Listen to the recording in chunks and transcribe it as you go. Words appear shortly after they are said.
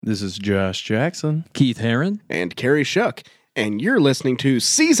This is Josh Jackson. Keith Herron. And Carrie Shuck. And you're listening to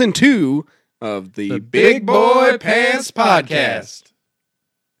Season 2 of the Big Boy Pants Podcast.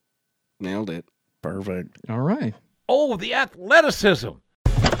 Nailed it. Perfect. All right. Oh, the athleticism.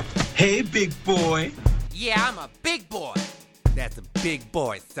 Hey, big boy. Yeah, I'm a big boy. That's a big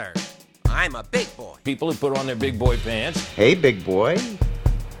boy, sir. I'm a big boy. People who put on their big boy pants. Hey, big boy.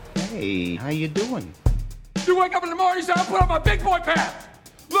 Hey, how you doing? You wake up in the morning, you say, I put on my big boy pants.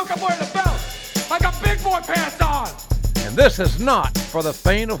 Look, I'm wearing a belt. I got big boy pants on. And this is not for the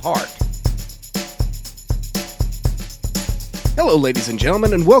faint of heart. Hello, ladies and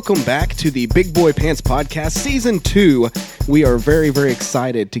gentlemen, and welcome back to the Big Boy Pants Podcast, Season 2. We are very, very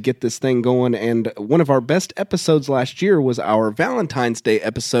excited to get this thing going, and one of our best episodes last year was our Valentine's Day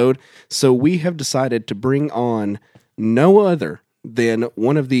episode, so we have decided to bring on no other than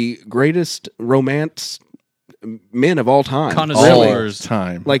one of the greatest romance men of all time. Connoisseurs.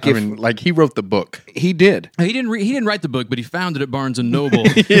 Time. Like I mean, like he wrote the book. He did. He didn't write the book, but he found it at Barnes and Noble.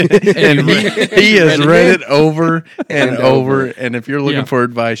 And he has read it over and over. And if you're looking for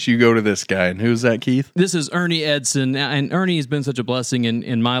advice, you go to this guy. And who's that, Keith? This is Ernie Edson, and Ernie has been such a blessing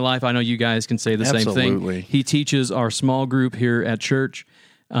in my life. I know you guys can say the same Absolutely. thing. He teaches our small group here at church.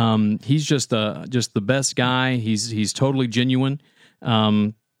 He's just the best guy. He's totally genuine.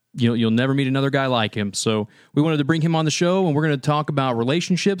 You'll never meet another guy like him. So we wanted to bring him on the show, and we're going to talk about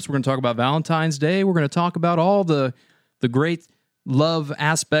relationships. We're going to talk about Valentine's Day. We're going to talk about all the Mm-hmm. great love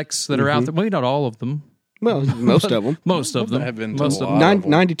aspects that are out there. Well, not all of them. Well, most of them. Most of them. I've been to Most a of lot. them.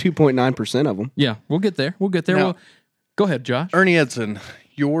 92.9% of them. Yeah, we'll get there. Now- Well, go ahead, Josh. Ernie Edson,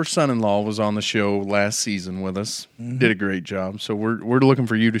 your son-in-law was on the show last season with us. Did a great job. So we're looking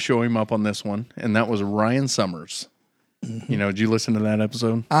for you to show him up on this one. And that was Ryan Summers. You know, did you listen to that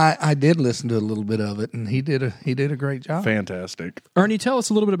episode? I did listen to a little bit of it, and he did a great job. Fantastic. Ernie, tell us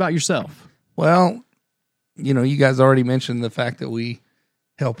a little bit about yourself. Well, you guys already mentioned the fact that we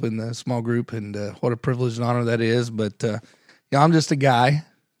help in the small group, and what a privilege and honor that is. But I'm just a guy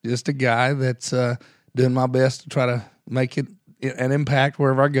that's doing my best to try to make it an impact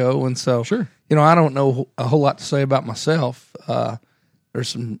wherever I go. And so, Sure. I don't know a whole lot to say about myself. There's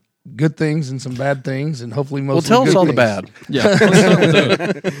some good things and some bad things, and hopefully most. Well, tell of us the all good the things. bad. Yeah. Let's start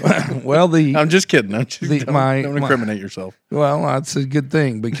with those. Well, I'm just kidding. Don't my- incriminate yourself. Well, that's a good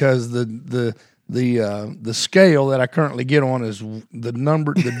thing because the scale that I currently get on is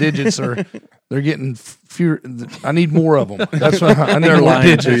the digits they're getting fewer. I need more of them. That's what I need. They're more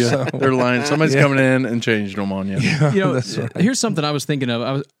lying to digits, you. so. They're lying. Somebody's coming in and changed them on you. That's right. Here's something I was thinking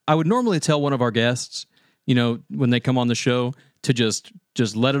of. I would normally tell one of our guests, when they come on the show, to just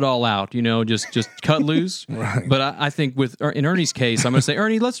let it all out, just cut loose. Right. But I think in Ernie's case, I'm going to say,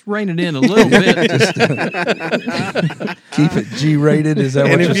 Ernie, let's rein it in a little bit. Keep it G-rated. Is that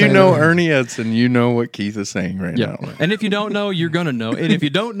what And you're if saying? you know Ernie Edson, you know what Keith is saying right Yeah. now. And if you don't know, you're going to know. And if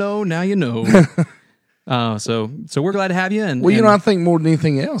you don't know, now you know. So we're glad to have you. And, Well, I think more than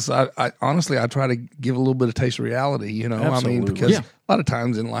anything else, I honestly try to give a little bit of taste of reality. Absolutely. Because Yeah. a lot of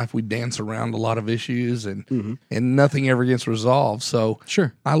times in life we dance around a lot of issues, and nothing ever gets resolved. So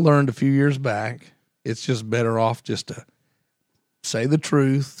Sure. I learned a few years back, it's just better off just to say the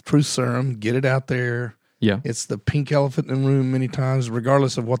truth serum, get it out there. Yeah. It's the pink elephant in the room many times,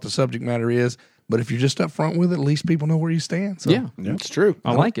 regardless of what the subject matter is. But if you're just up front with it, at least people know where you stand. So Yeah. That's true.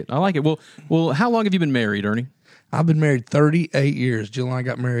 I like it. Well, how long have you been married, Ernie? I've been married 38 years. Jill and I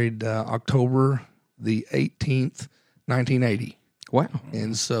got married October the 18th, 1980. Wow.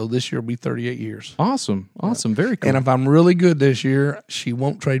 And so this year will be 38 years. Awesome. Very cool. And if I'm really good this year, she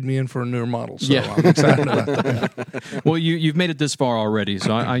won't trade me in for a newer model. So Yeah. I'm excited about that. Well, you've made it this far already,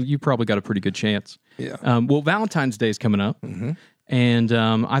 so you probably got a pretty good chance. Yeah. Well, Valentine's Day is coming up, and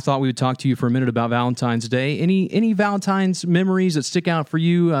I thought we would talk to you for a minute about Valentine's Day. Any Valentine's memories that stick out for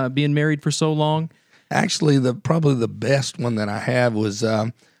you being married for so long? Actually, probably the best one that I have was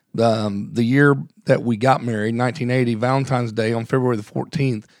the year that we got married, 1980, Valentine's Day on February the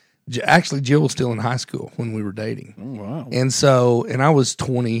 14th. Actually, Jill was still in high school when we were dating. Oh, wow. And I was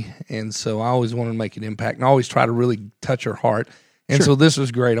 20, and so I always wanted to make an impact, and I always try to really touch her heart. And so this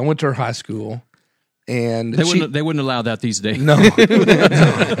was great. I went to her high school, and They wouldn't allow that these days. no,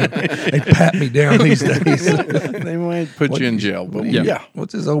 they pat me down these days. They might put you in jail, but yeah.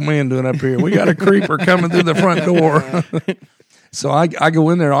 What's this old man doing up here? We got a creeper coming through the front door. So I go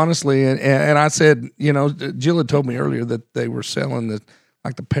in there honestly, and I said, Jill had told me earlier that they were selling the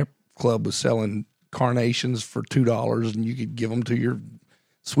Pep Club was selling carnations for $2, and you could give them to your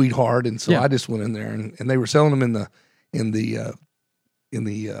sweetheart. And so I just went in there, and they were selling them in the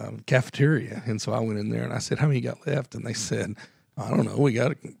cafeteria. And so I went in there and I said, "How many you got left?" And they said I don't know. We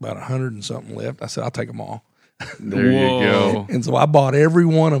got about 100 and something left. I said, I'll take them all. There you go. And so I bought every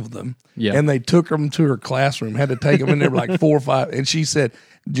one of them. Yeah. And they took them to her classroom, had to take them in there like 4 or 5. And she said,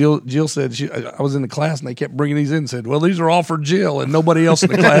 Jill said, I was in the class and they kept bringing these in and said, well, these are all for Jill. And nobody else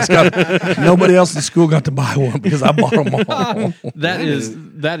in the class nobody else in school got to buy one because I bought them all. That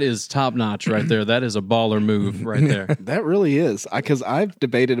is top notch right there. That is a baller move right there. That really is. Because I've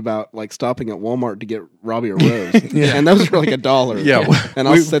debated about like stopping at Walmart to get Robbie a rose. And those were like $1. Yeah. And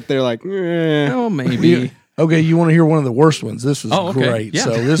I'll sit there like, eh. Oh, maybe. Okay, you want to hear one of the worst ones? This was okay. great. Yeah.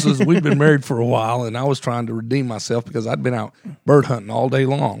 So we've been married for a while, and I was trying to redeem myself because I'd been out bird hunting all day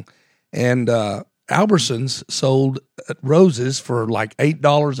long. And Albertsons sold roses for like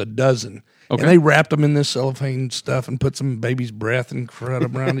 $8 a dozen. Okay. And they wrapped them in this cellophane stuff and put some baby's breath and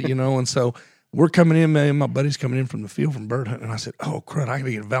crud around it, And so we're coming in, man, my buddy's coming in from the field from bird hunting. And I said, oh, crud, I got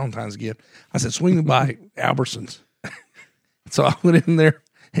to get a Valentine's gift. I said, swing me by Albertsons. So I went in there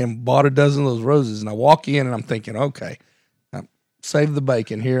and bought a dozen of those roses. And I walk in and I'm thinking, okay, I saved the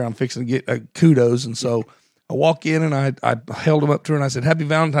bacon here. I'm fixing to get kudos. And so I walk in and I held them up to her and I said, Happy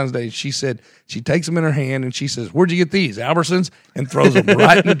Valentine's Day. She said, she takes them in her hand and she says, where'd you get these? Albertsons? And throws them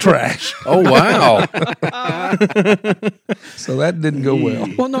right in the trash. Oh, wow. So that didn't go well.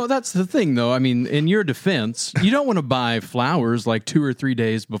 Well, no, that's the thing, though. I mean, in your defense, you don't want to buy flowers like 2 or 3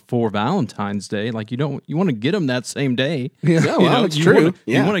 days before Valentine's Day. Like you want to get them that same day. Yeah. Yeah, well, that's you true. Want to,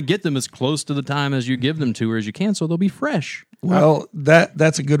 Yeah. You want to get them as close to the time as you give them to her as you can, so they'll be fresh. Well,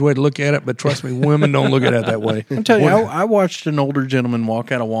 that's a good way to look at it, but trust me, women don't look at it that way. I'll tell you, I watched an older gentleman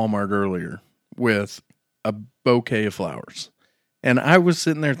walk out of Walmart earlier with a bouquet of flowers. And I was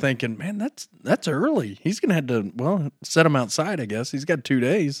sitting there thinking, man, that's early. He's going to have to, set them outside, I guess. He's got 2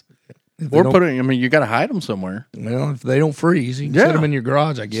 days. Or you got to hide them somewhere. Well, if they don't freeze, you can set them in your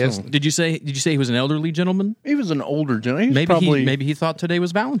garage, I guess. So, Did you say he was an elderly gentleman? he was an older gentleman. Maybe he thought today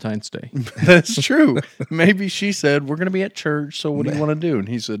was Valentine's Day. That's true. Maybe she said, we're going to be at church, so what do you want to do? And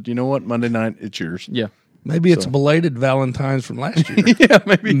he said, you know what? Monday night, it's yours. Yeah. Maybe it's belated Valentine's from last year. Yeah,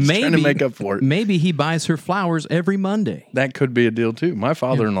 maybe he's trying to make up for it. Maybe he buys her flowers every Monday. That could be a deal, too. My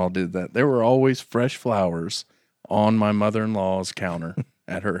father-in-law did that. There were always fresh flowers on my mother-in-law's counter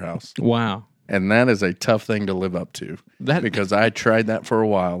at her house. Wow. And that is a tough thing to live up to. Because I tried that for a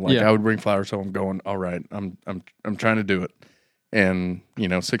while. Like I would bring flowers home going, all right, I'm trying to do it. And,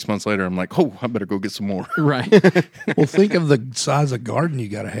 6 months later, I'm like, oh, I better go get some more. Right. Well, think of the size of garden you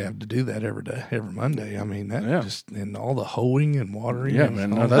got to have to do that every day, every Monday. I mean, that and all the hoeing and watering. Yeah, and man.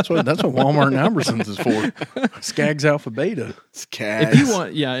 No, that's what Walmart and Albertsons is for. Skaggs Alpha Beta. Skaggs.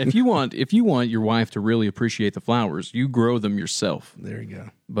 If you want your wife to really appreciate the flowers, you grow them yourself. There you go.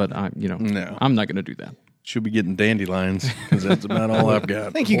 But No. I'm not going to do that. She'll be getting dandelions because that's about all I've got.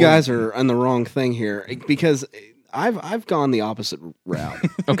 I think you guys are on the wrong thing here because I've gone the opposite route.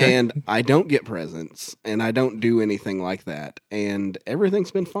 Okay. And I don't get presents and I don't do anything like that. And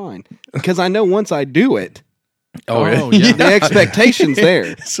everything's been fine. Because I know once I do it, yeah. the expectation's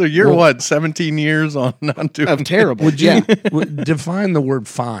there. So you're 17 years on not doing Of terrible. Would you define the word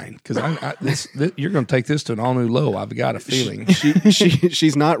fine? Because you're going to take this to an all new low. I've got a feeling.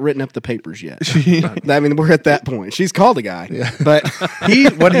 She's not written up the papers yet. I mean, we're at that point. She's called a guy, but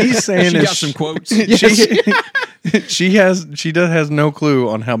what he's saying She is got some quotes. she has no clue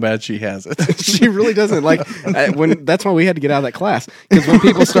on how bad she has it. she really doesn't like when. That's why we had to get out of that class because when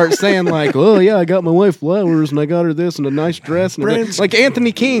people start saying like, "Oh yeah, I got my wife flowers and I got her this and a nice dress," and like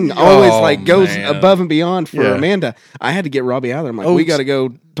Anthony King always goes above and beyond for Amanda. I had to get Robbie out of there. I'm like, we got to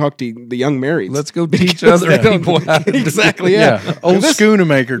go talk to the young marrieds. Let's go teach other people how to do it. Exactly. Yeah. Old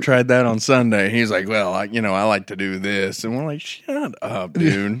Schoonamaker tried that on Sunday. He's like, well, I like to do this. And we're like, shut up,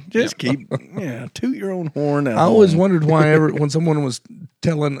 dude. Just keep, toot your own horn. I always wondered why when someone was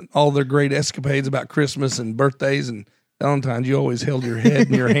telling all their great escapades about Christmas and birthdays and Valentine's, you always held your head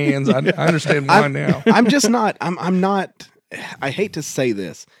in your hands. I understand why now. I'm just not, I'm not, I hate to say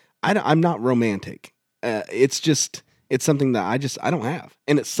this. I'm not romantic. It's something that I don't have,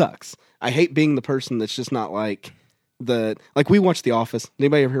 and it sucks. I hate being the person that's just not like we watch The Office.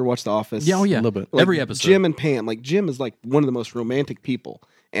 Anybody ever here watch The Office? Yeah, oh yeah, a little bit. Like every episode. Jim and Pam. Like Jim is like one of the most romantic people,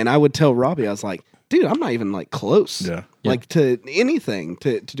 and I would tell Robbie, I was like, dude, I'm not even like close, like to anything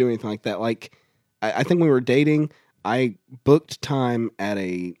to do anything like that. Like I think when we were dating, I booked time at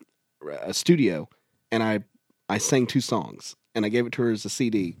a studio, and I sang 2 songs. And I gave it to her as a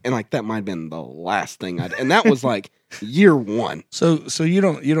CD, and like that might have been the last thing and that was like year 1. So you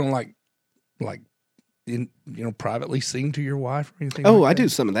don't like privately sing to your wife or anything? Oh, like I that? do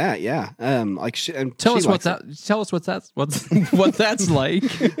some of that. Yeah. Tell us what what that's like.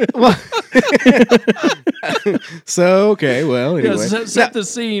 So okay, well, Yeah, anyway, set the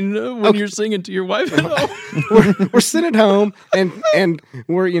scene when you're singing to your wife. we're sitting at home and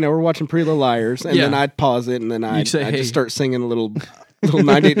we're watching Pretty Little Liars, and then Yeah. I'd pause it, and then I say, "Hey." just start singing a little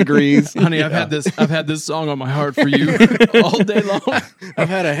 98 degrees. Honey, I've had this song on my heart for you all day long. I've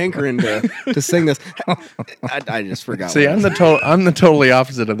had a hankering to sing this. I just forgot. See, what I'm the totally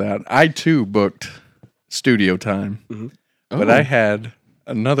opposite of that. I too booked studio time, but I had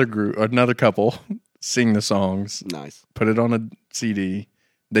another couple sing the songs, nice. put it on a CD.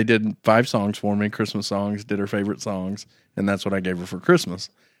 They did 5 songs for me, Christmas songs, did her favorite songs, and that's what I gave her for Christmas.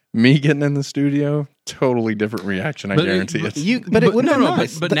 Me getting in the studio, totally different reaction. I guarantee it. But it wouldn't have no,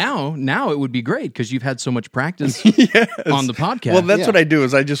 nice. but now it would be great because you've had so much practice Yes. on the podcast. Well, that's Yeah. what I do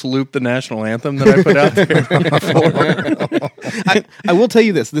is I just loop the national anthem that I put out there. I will tell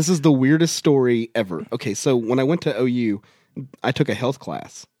you this. This is the weirdest story ever. Okay, so when I went to OU, I took a health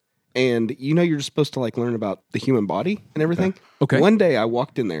class. And you're just supposed to learn about the human body and everything. Okay. One day I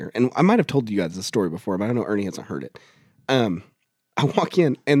walked in there, and I might have told you guys this story before, but I know Ernie hasn't heard it. I walk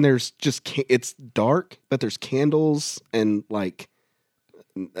in, and there's just it's dark, but there's candles and like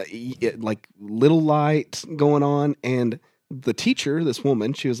little light going on. And the teacher, this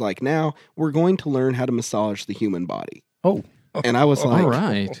woman, she was like, "Now we're going to learn how to massage the human body." Oh. And I was like, all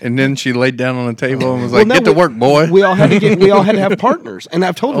right. And then she laid down on the table and was Well, like, no, "Get to work, boy." We all had to have partners. And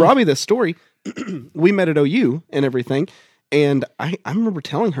I've told Robbie this story. We met at OU and everything. And I remember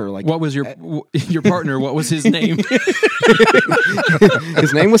telling her, like, What was your partner? What was his name?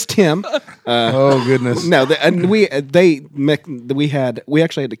 his name was Tim. Oh goodness! No, we actually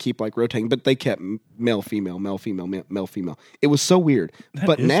had to keep rotating, but they kept male, female, male, female, male, female. It was so weird.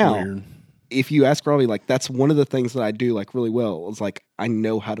 But is now, weird. if you ask Robbie, that's one of the things that I do really well. Is I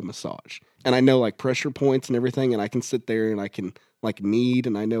know how to massage, and I know pressure points and everything, and I can sit there and I can knead,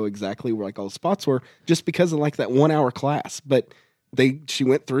 and I know exactly where all the spots were just because of that 1 hour class. But she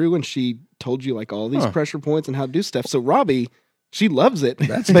went through and she told you all these pressure points and how to do stuff. So Robbie, she loves it.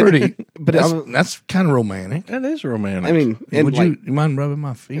 That's pretty. But that's kind of romantic. That is romantic. I mean, and Would you mind rubbing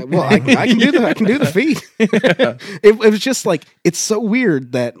my feet? well, I can do the feet. It was just it's so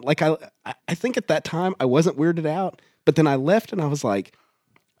weird that I think at that time I wasn't weirded out, but then I left and I was like,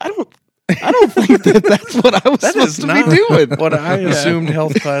 I don't think that's what I was supposed to be doing. what I assumed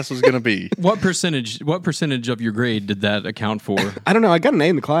health class was going to be. What percentage of your grade did that account for? I don't know. I got an A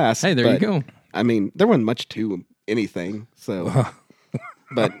in the class. Hey, there you but, go. I mean, there wasn't much to anything. So,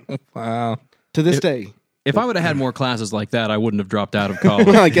 but Wow. to this day, If I would have had more classes like that, I wouldn't have dropped out of college.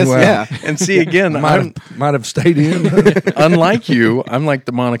 well, I guess Well, yeah. And see, again, Might have stayed in. unlike you, I'm like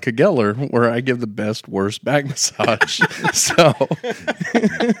the Monica Geller, where I give the best, worst back massage. So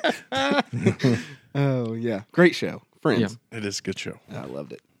Oh yeah, great show, Friends. it is a good show. I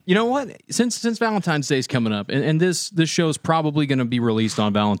loved it. You know what? Since Valentine's Day is coming up, and this show is probably going to be released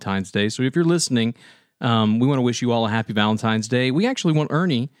on Valentine's Day, so if you're listening, we want to wish you all a happy Valentine's Day. We actually want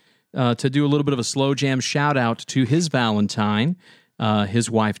Ernie to do a little bit of a slow jam shout out to his Valentine, his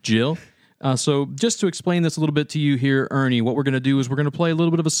wife Jill. So just to explain this a little bit to you here, Ernie, what we're going to do is we're going to play a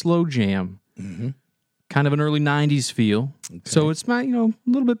little bit of a slow jam, kind of an early '90s feel. Okay. So it's not a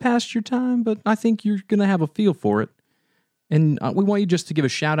little bit past your time, but I think you're going to have a feel for it. And we want you just to give a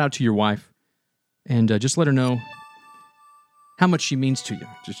shout out to your wife, and just let her know how much she means to you.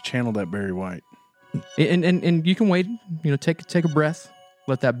 Just channel that Barry White. And you can wait. Take a breath.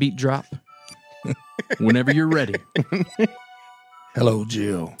 Let that beat drop. Whenever you're ready. Hello,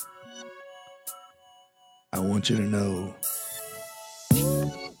 Jill. I want you to know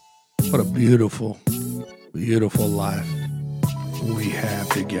what a beautiful, beautiful life we have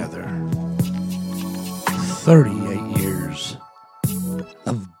together. 38 years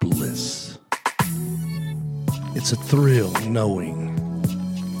of bliss. It's a thrill knowing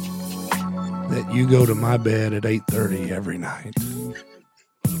that you go to my bed at 8:30 every night.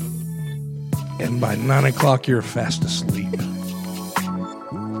 And by 9 o'clock, you're fast asleep.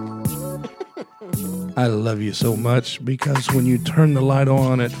 I love you so much because when you turn the light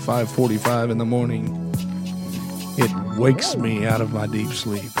on at 5:45 in the morning, it wakes me out of my deep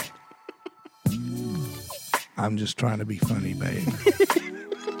sleep. I'm just trying to be funny, babe.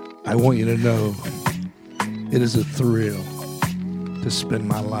 I want you to know it is a thrill to spend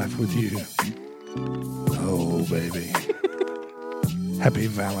my life with you. Oh, baby. Happy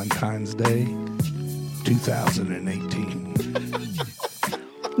Valentine's Day, 2018.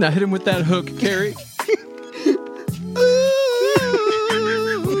 Now hit him with that hook, Carrie.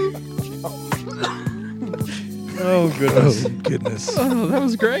 Oh, goodness. Oh, goodness. Oh, that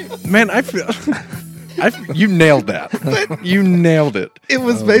was great. Man, I feel... you nailed that. You nailed it. It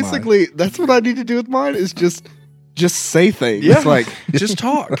was basically that's what I need to do with mine is just say things. Yeah. It's like Just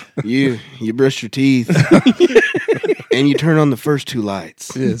talk. you brush your teeth and you turn on the first two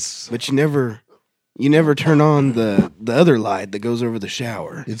lights. Yes. But you never turn on the other light that goes over the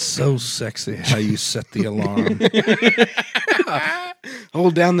shower. It's so sexy how you set the alarm.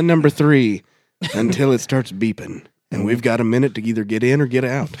 Hold down the number 3 until it starts beeping. And we've got a minute to either get in or get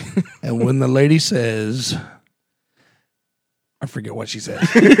out. And when the lady says, I forget what she says.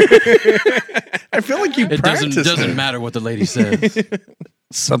 I feel like you It practiced doesn't it. matter what the lady says.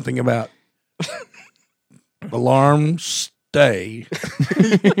 Something about alarm stay.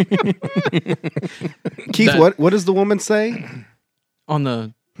 Keith, That- what does the woman say? On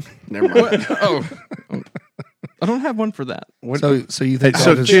the Never mind. I don't have one for that. So you think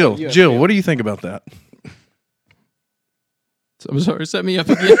So, that is- Jill, what do you think about that? So, I'm sorry, set me up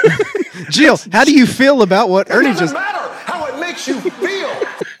again. Jill, how do you feel about what Ernie just? matter how it makes you feel.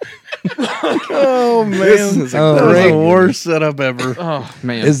 Oh, man. This is a Oh, That was great. the worst setup ever. Oh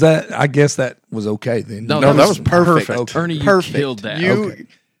man, is that? I guess that was okay then. No, No, that was perfect. Ernie, you perfect. killed that. You,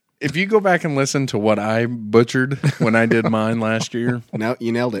 if you go back and listen to what I butchered when I did mine last year, No,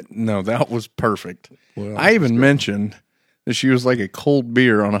 you nailed it. no, that was perfect. Well, I even mentioned that she was like a cold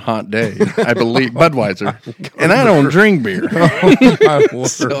beer on a hot day. I believe Budweiser, and I don't drink beer. I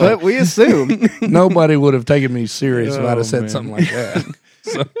wonder. But we assume Nobody would have taken me serious if I'd Oh, have said man. something like that.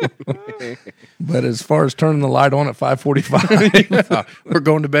 So- but as far as turning the light on at 5:45, We're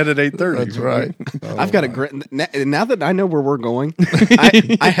going to bed at 8:30. that's right. I've got a great. Now that I know where we're going,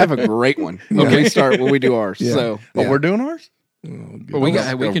 I have a great one when we do ours. Yeah. So Oh, we're doing ours. Well,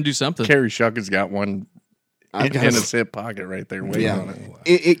 we can do something. Carrie Shuck has got one I've in got his hip pocket right there waiting yeah, on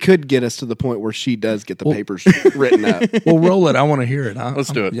it. it could get us to the point where she does get the papers written up. Well, roll it. I want to hear it. Let's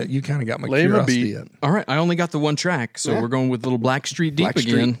do it. Yeah, you kind of got my Lay him a curiosity. beat. Yet. All right, I only got the one track, so Yeah. we're going with little Blackstreet Deep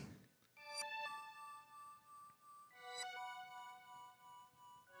Blackstreet. again.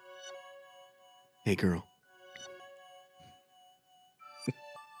 Hey, girl.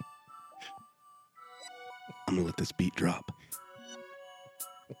 I'm gonna let this beat drop.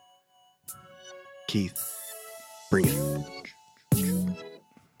 Keith, bring it.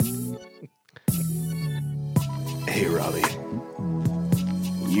 Hey, Robbie.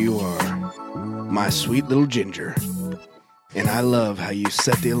 You are my sweet little ginger. And I love how you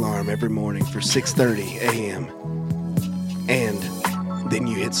set the alarm every morning for 6:30 a.m. And then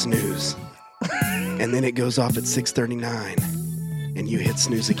you hit snooze. And then it goes off at 6:39. And you hit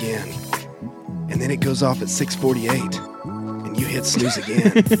snooze again. And then it goes off at 6:48. And you hit snooze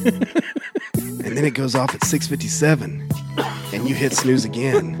again. And then it goes off at 6:57. And you hit snooze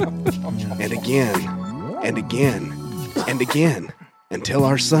again. And again. And again. And again. Until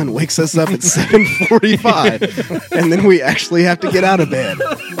our son wakes us up at 7:45, and then we actually have to get out of bed.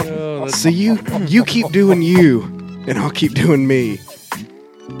 So you keep doing you, and I'll keep doing me.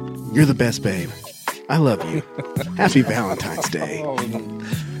 You're the best, babe. I love you. Happy Valentine's Day.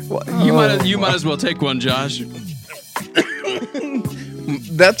 You might as well take one, Josh.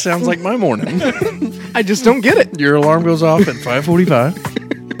 That sounds like my morning. I just don't get it. Your alarm goes off at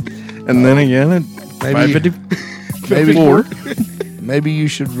 5:45, and then again at Maybe- 5:54. Maybe you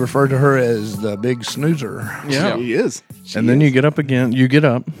should refer to her as the big snoozer. Yeah. She is. And then you get up again. You get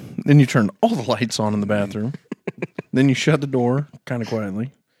up. Then you turn all the lights on in the bathroom. Then you shut the door kind of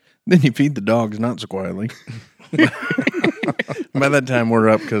quietly. Then you feed the dogs not so quietly. By that time, we're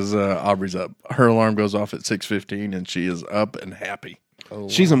up because Aubrey's up. Her alarm goes off at 6:15, and she is up and happy.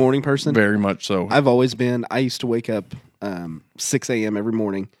 She's a morning person. Very much so. I've always been. I used to wake up 6 a.m. every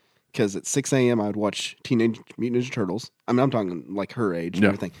morning because at 6 a.m. I would watch Teenage Mutant Ninja Turtles. I mean, I'm talking like her age and Yeah.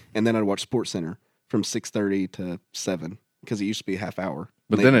 everything. And then I'd watch Sports Center from 6:30 to 7 because it used to be a half hour.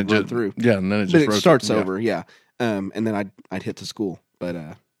 but They then would it run just through. Yeah, and then it But just it rotates. starts Yeah. over, yeah. And then I'd hit to school, but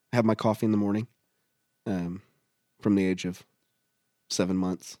have my coffee in the morning, from the age of 7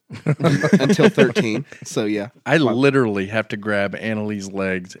 months until 13. So yeah, I literally have to grab Annalie's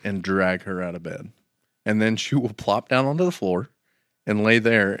legs and drag her out of bed. And then she will plop down onto the floor and lay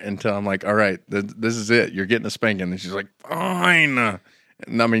there until I'm like, all right, this is it. You're getting a spanking. And she's like, fine.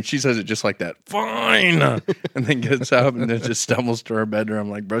 And I mean, she says it just like that, fine. And then gets up and then just stumbles to her bedroom. I'm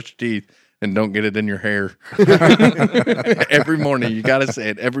like, brush your teeth and don't get it in your hair. Every morning. You got to say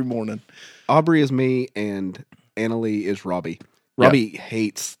it every morning. Aubrey is me and Annalie is Robbie. Robbie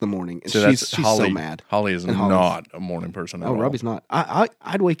hates the morning, and So she's that's so Holly. mad. Holly is And Holly's- not a morning person at Oh, all. Robbie's not.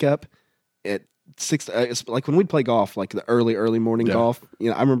 I'd wake up at 6. It's like when we'd play golf, like the early morning Yeah. golf.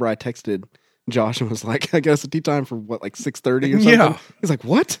 You know, I remember I texted Josh and was like, I guess a tea time for what, like 6:30 or something? Yeah. He's like,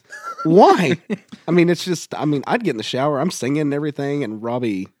 what? Why? I mean, it's just, I'd get in the shower, I'm singing and everything, and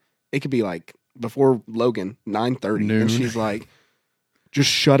Robbie, it could be like before Logan, 9:30, Noon. and she's like, just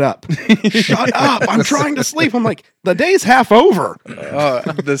shut up. Shut up. I'm trying to sleep. I'm like, the day's half over.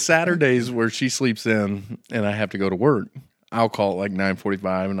 The Saturdays where she sleeps in and I have to go to work, I'll call it like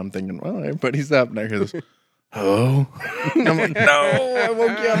 9:45, and I'm thinking, well, everybody's up. And I hear this, hello? And I'm like, no, I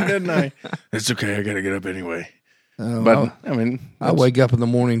woke you up, didn't I? It's okay. I got to get up anyway. But, I mean, I wake up in the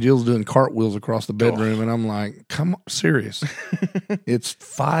morning, Jill's doing cartwheels across the bedroom, and I'm like, come on, serious. It's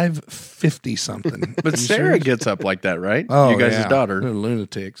 5:50 something. but You Sarah serious? gets up like that, right? Oh, you guys' yeah. daughter. They're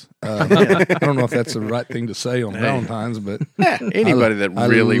lunatics. I don't know if that's the right thing to say on Valentine's, but Anybody that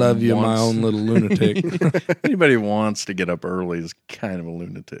really I love you, my wants, own little lunatic. anybody who wants to get up early is kind of a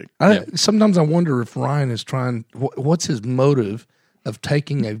lunatic. Sometimes I wonder if Ryan is trying. What's his motive of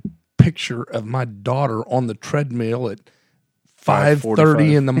taking a picture of my daughter on the treadmill at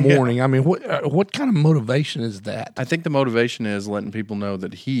 5:30 in the morning? I mean, what kind of motivation is that? I think the motivation is letting people know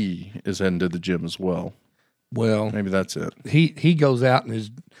that he is heading to the gym as well. Well, Maybe that's it. he goes out in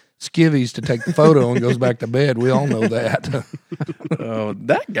his skivvies to take the photo and goes back to bed. We all know that. Oh,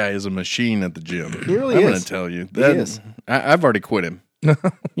 that guy is a machine at the gym. He really I'm going is. to tell you. He is. I've already quit him.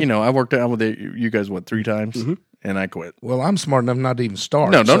 I worked out with you guys, 3 times? And I quit. Well, I'm smart enough not to even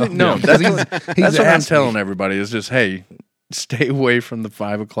start. No, so- that's He's what I'm asked me. telling everybody is just, hey, stay away from the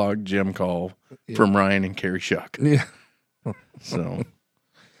 5 o'clock gym call from Ryan and Carrie Shuck. Yeah. So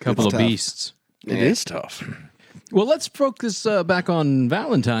Couple of tough. beasts. it is tough. Well, let's focus back on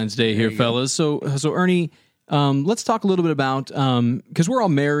Valentine's Day here, fellas. So Ernie, let's talk a little bit about because we're all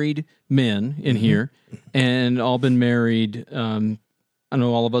married men in here, and all been married. I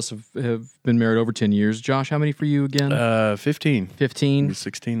know all of us have been married over 10 years. Josh, how many for you again? 15. 15.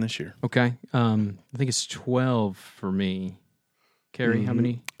 16 this year. Okay. I think it's 12 for me. Carrie, how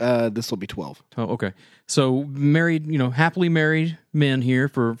many? This will be 12. Oh, okay. So married, happily married men here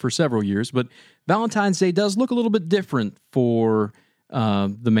for several years, but Valentine's Day does look a little bit different for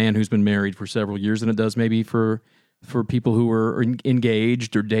the man who's been married for several years than it does maybe for people who are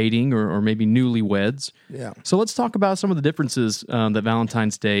engaged or dating or maybe newlyweds. Yeah. So let's talk about some of the differences that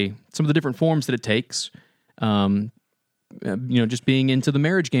Valentine's Day, some of the different forms that it takes. Just being into the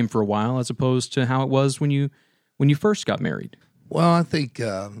marriage game for a while, as opposed to how it was when you first got married. Well, I think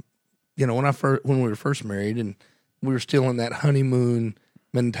when we were first married and we were still in that honeymoon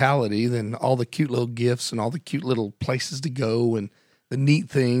mentality, then all the cute little gifts and all the cute little places to go and the neat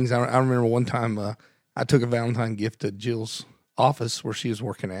things. I remember one time I took a Valentine gift to Jill's office where she was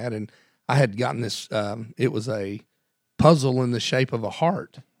working at, and I had gotten this. It was a puzzle in the shape of a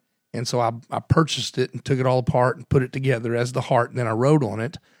heart, and so I purchased it and took it all apart and put it together as the heart, and then I wrote on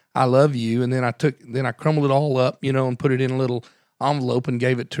it, "I love you," and then I crumbled it all up, and put it in a little envelope and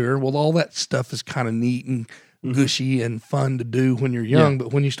gave it to her. Well, all that stuff is kind of neat and gushy and fun to do when you're young,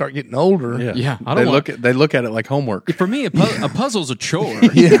 but when you start getting older, Yeah, I They don't look at it like homework. For me, a puzzle's a chore.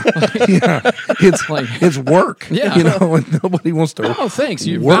 it's like- it's work. Yeah. And nobody wants to. Oh, thanks.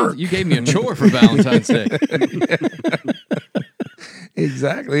 You Work. you gave me a chore for Valentine's Day.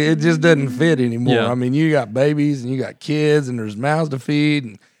 Exactly. It just doesn't fit anymore. Yeah. I mean, you got babies and you got kids and there's mouths to feed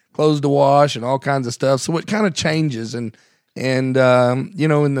and clothes to wash and all kinds of stuff. So it kind of changes. And in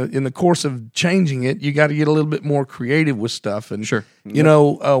the course of changing it, you got to get a little bit more creative with stuff. And, Sure.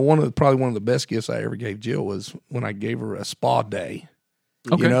 one of the best gifts I ever gave Jill was when I gave her a spa day.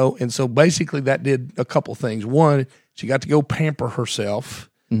 Okay. And so basically that did a couple things. One, she got to go pamper herself.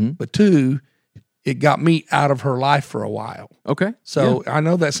 But two, it got me out of her life for a while. Okay. So I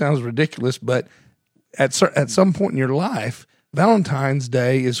know that sounds ridiculous, but at some point in your life, Valentine's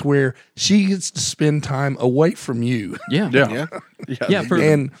Day is where she gets to spend time away from you. Yeah. Yeah.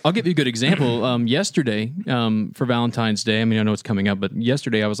 And- I'll give you a good example. Yesterday, for Valentine's Day, I mean, I know it's coming up, but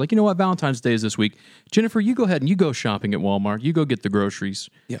yesterday I was like, you know what? Valentine's Day is this week. Jennifer, you go ahead and you go shopping at Walmart. You go get the groceries.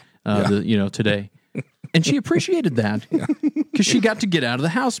 Today. And she appreciated that because she got to get out of the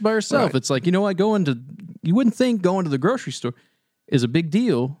house by herself. Right. It's like, you wouldn't think going to the grocery store is a big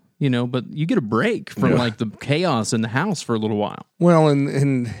deal, but you get a break from like the chaos in the house for a little while. Well,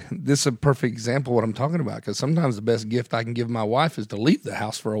 and this is a perfect example of what I'm talking about, because sometimes the best gift I can give my wife is to leave the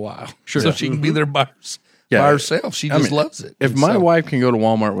house for a while. Sure. So she can be there by herself. She I just mean, loves it. If And my so- wife can go to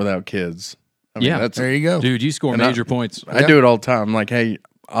Walmart without kids, Yeah. that's there you go. Dude, you score And major points. I do it all the time. I'm like, hey,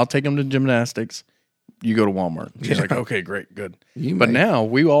 I'll take them to gymnastics. You go to Walmart. She's like, okay, great, good. But now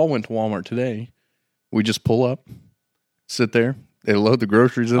we all went to Walmart today. We just pull up, sit there. They load the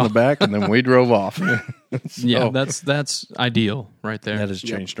groceries in the back, and then we drove off. Yeah, that's ideal right there. That has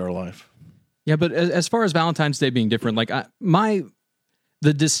changed our life. Yeah, but as far as Valentine's Day being different, like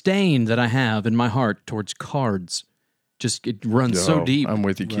the disdain that I have in my heart towards cards, just it runs so deep. I'm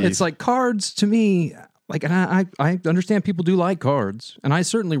with you, Keith. It's like cards to me, like, and I understand people do like cards, and I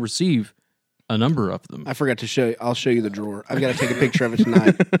certainly receive a number of them. I forgot to show you. I'll show you the drawer. I've got to take a picture of it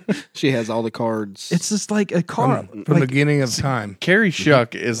tonight. She has all the cards. It's just like a card. From the beginning of time. Carrie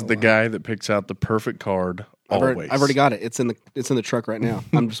Shuck is the guy that picks out the perfect card always. I've already got it. It's in the truck right now.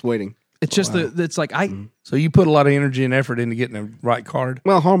 I'm just waiting. It's just it's like So you put a lot of energy and effort into getting the right card.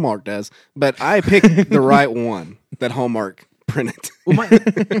 Well, Hallmark does, but I picked the right one that Hallmark printed. Well,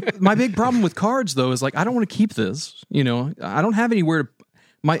 my big problem with cards though is like I don't want to keep this. You know, I don't have anywhere to.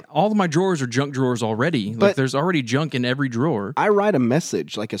 All of my drawers are junk drawers already. Like But- there's already junk in every drawer. I write a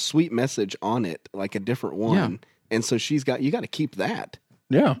message, like a sweet message on it, like a different one. Yeah. And so you got to keep that.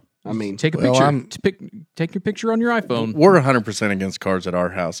 Yeah. I mean, Take a Well, picture. Take your picture on your iPhone. We're 100% against cards at our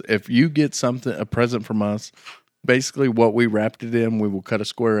house. If you get a present from us, basically what we wrapped it in, we will cut a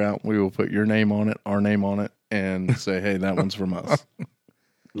square out. We will put your name on it, our name on it, and say, hey, that one's from us.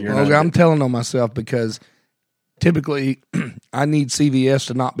 Well, I'm telling on myself because typically I need CVS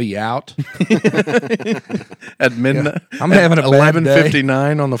to not be out. At midnight, I'm having a bad day.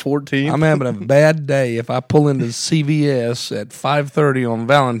 11:59 on the 14th. I'm having a bad day if I pull into CVS at 5:30 on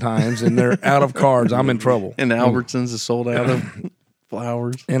Valentine's and they're out of cards. I'm in trouble. and Albertsons is sold out of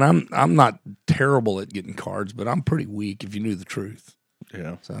flowers. And I'm not terrible at getting cards, but I'm pretty weak if you knew the truth.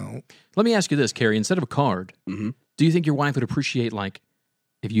 Yeah. So Let me ask you this, Carrie. Instead of a card, do you think your wife would appreciate like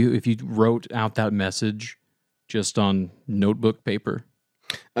if you wrote out that message just on notebook paper?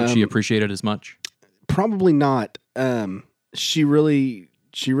 Would she appreciate it as much? probably not. She really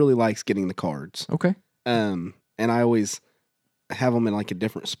likes getting the cards. Okay. And I always have them in like a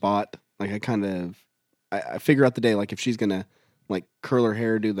different spot. Like I figure out the day, like if she's gonna like curl her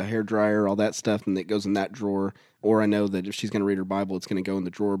hair, do the hair dryer, all that stuff, and it goes in that drawer. Or I know that if she's gonna read her Bible, it's gonna go in the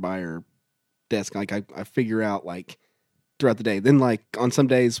drawer by her desk. Like I figure out like throughout the day. Then like on some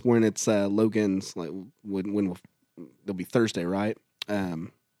days when it's Logan's, like when it'll be Thursday, right?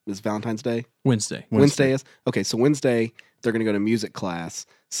 Is Valentine's Day? Wednesday. Wednesday is okay. So Wednesday they're gonna go to music class.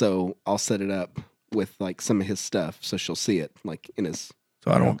 So I'll set it up with like some of his stuff, so she'll see it like in his.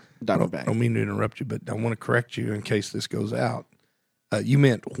 I don't bag. mean to interrupt you, but I want to correct you in case this goes out. You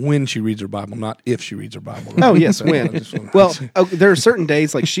meant when she reads her Bible, not if she reads her Bible. Oh yes, I when. just wanna- Well, there are certain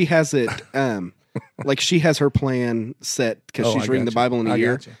days like she has it. Like she has her plan set because Oh, she's I reading the gotcha. Bible in a I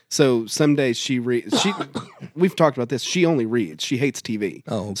year. gotcha. So some days she reads. We've talked about this. She only reads. She hates TV.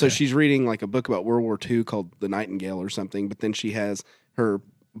 Oh, okay. So she's reading like a book about World War II called The Nightingale or something. But then she has her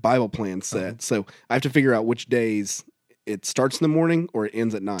Bible plan set. Uh-huh. So I have to figure out which days it starts in the morning or it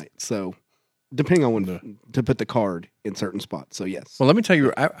ends at night. So depending on when to put the card in certain spots. So yes. Well, let me tell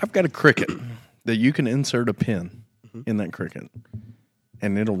you, I've got a Cricut that you can insert a pin in that Cricut,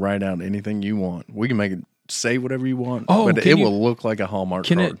 and it'll write out anything you want. We can make it say whatever you want, Oh, but can it you- will look like a Hallmark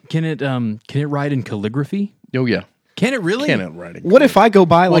Can card. can it write in calligraphy? Oh yeah, Can it really? can it writing? What if I go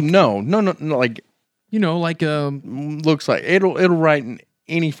by Well, like no, like You know, like looks like it'll write in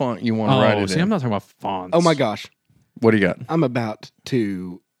any font you want to write it see, in. I'm not talking about fonts. oh my gosh. What do you got? I'm about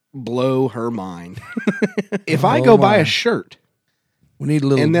to blow her mind. If I go buy my. a shirt we need a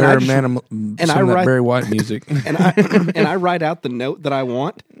little And then I Barry, just- some of that write- Barry White music. and I write out the note that I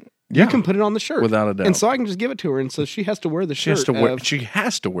want, Yeah, you can put it on the shirt without a doubt. And so I can just give it to her, and so she has to wear the she shirt. has to wear. of- She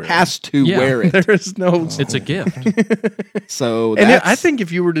has to wear. has to Yeah. wear it. it. There is no. It's a gift. So And that's, I think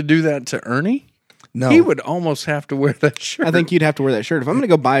if you were to do that to Ernie, No, he would almost have to wear that shirt. I think you'd have to wear that shirt. If I'm going to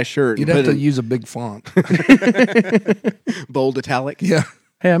go buy a shirt, you'd and have put to it use a big font. in bold italic. Yeah.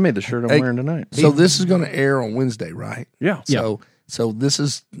 Hey, I made the shirt I'm Hey, wearing tonight. So this is going to air on Wednesday, right? Yeah. So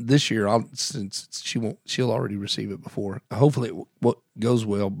this year. Since she'll already receive it before. Hopefully, it goes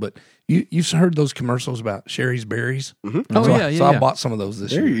well. But you've heard those commercials about Sherry's Berries? Mm-hmm. Oh, So yeah, So I yeah. bought some of those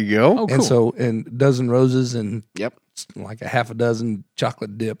this There year. you go. Oh, cool. And so and a dozen roses and Yep. like a half a dozen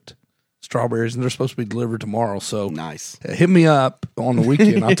chocolate dipped strawberries, and they're supposed to be delivered tomorrow. So Nice. hit me up on the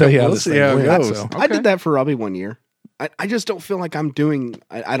weekend. I'll tell you how We'll this see thing how it went. goes. So. I did that for Robbie one year. I just don't feel like I'm doing.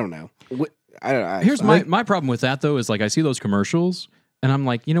 I don't know. Here's my problem with that though is like I see those commercials and I'm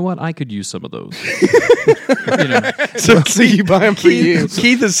like, you know what? I could use some of those. You know, so you buy them for you.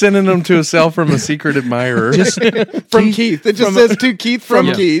 Keith is sending them to himself from a secret admirer. From Keith. It just says to Keith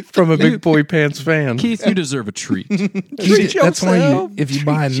from Keith. from a Big Boy Pants fan. Keith, you deserve a treat. That's why yourself. if you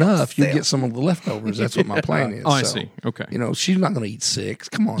buy enough, you get some of the leftovers. That's what my plan is. Oh, I So, see. Okay. You know, she's not going to eat 6.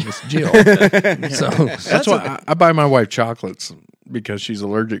 Come on, Miss Jill. So That's why I buy my wife chocolates because she's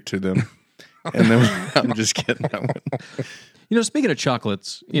allergic to them. And then I'm just kidding. Speaking of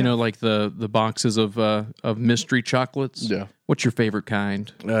chocolates, like the boxes of mystery chocolates. Yeah. What's your favorite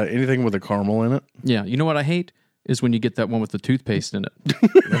kind? Anything with a caramel in it. Yeah. You know what I hate is when you get that one with the toothpaste in it.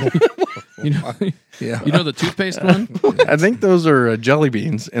 Yeah. You know the toothpaste one? I think those are jelly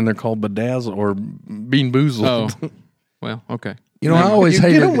beans, and they're called Bedazzle or Bean Boozled. Oh, well, okay. I always you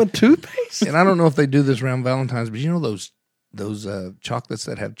hated get them with toothpaste. and I don't know if they do this around Valentine's, but those chocolates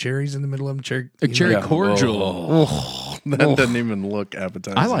that have cherries in the middle of them, Cherry Yeah. cordial. Oh, that doesn't even look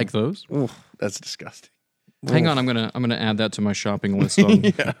appetizing. I like those. That's disgusting. Hang on, I'm gonna add that to my shopping list. On,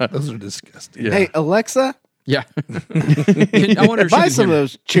 those are disgusting. Yeah. Hey, Alexa, yeah. I wonder if buy she some can of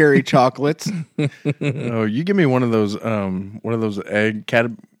those cherry chocolates. Oh, you give me one of those egg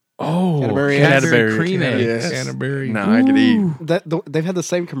Cadbury Cadbury cream eggs. Yes. Canterbury. No, I could eat. They've had the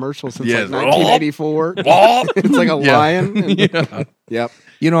same commercial since Yes. like 1984. It's like a Yeah. lion. And- Yep.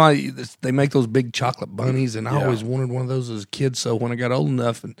 They make those big chocolate bunnies, and I Yeah. always wanted one of those as a kid. So when I got old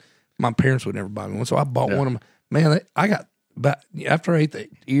enough, and my parents would never buy me one, so I bought one of them. Man, I got. But after I ate the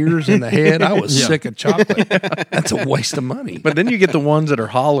ears and the head, I was sick of chocolate. That's a waste of money. But then you get the ones that are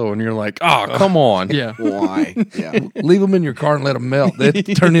hollow, and you're like, oh, come on. Yeah. Why? Yeah. Leave them in your car and let them melt. They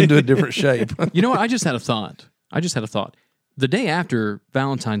turn into a different shape. You know what? I just had a thought. The day after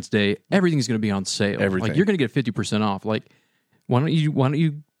Valentine's Day, everything's going to be on sale. Everything. Like you're going to get 50% off. Like why don't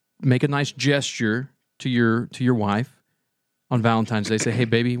you make a nice gesture to your wife on Valentine's Day? Say, hey,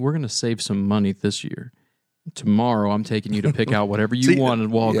 baby, we're going to save some money this year. Tomorrow, I'm taking you to pick out whatever you want at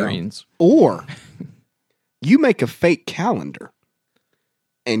Walgreens. Or you make a fake calendar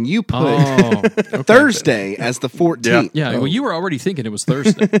and you put Thursday as the 14th. Yeah, well, you were already thinking it was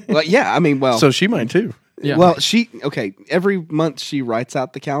Thursday. Well, yeah, I mean, well, So she might too. Yeah. well, every month she writes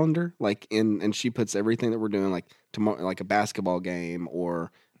out the calendar, and she puts everything that we're doing, like tomorrow, like a basketball game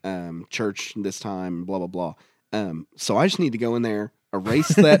or church this time, blah blah blah. So I just need to go in there, erase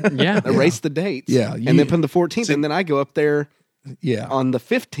that, erase the dates, and then put the 14th, and then I go up there, on the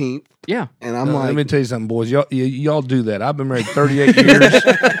 15th, Yeah. and I'm Let me like, tell you something, boys. Y'all do that. I've been married 38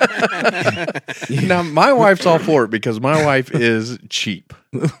 years. Now, my wife's all for it because my wife is cheap.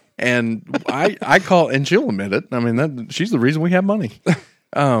 And I call, and she'll admit it. I mean, she's the reason we have money.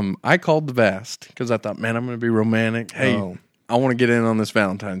 I called the Vast because I thought, man, I'm going to be romantic. Hey, I want to get in on this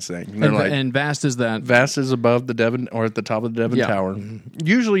Valentine's thing. And they're like, And Vast is that. Vast is above the Devon or at the top of the Devon Yeah. Tower.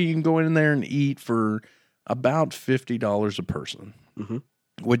 Usually you can go in there and eat for about $50 a person,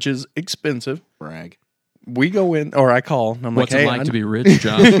 which is expensive. brag. We go in, or I call, and I'm What's like, hey, it like to be rich,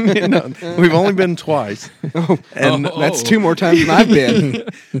 John? No, we've only been twice. And That's 2 more times than I've been.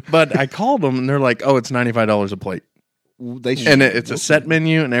 But I called them, and they're like, oh, it's $95 a plate. They should, And it's a set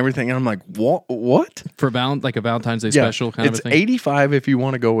menu and everything. And I'm like, what? For like a Valentine's Day special kind of a thing? It's $85 if you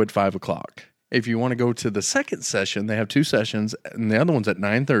want to go at 5 o'clock. If you want to go to the second session, they have 2 sessions, and the other one's at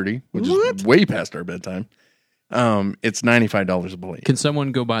 9:30, which is way past our bedtime. It's $95 a plate. Can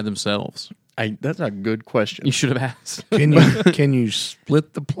someone go by themselves? That's a good question. You should have asked. Can you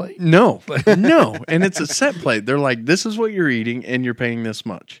split the plate? No, and it's a set plate. They're like, this is what you're eating, and you're paying this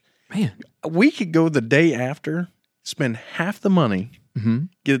much. Man. We could go the day after, spend half the money,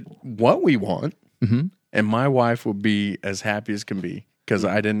 get what we want, and my wife would be as happy as can be because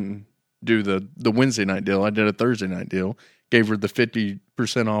I didn't do the Wednesday night deal. I did a Thursday night deal. Gave her the 50%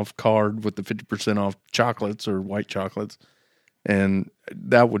 off card with the 50% off chocolates or white chocolates. And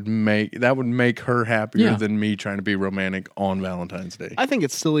that would make her happier than me trying to be romantic on Valentine's Day. I think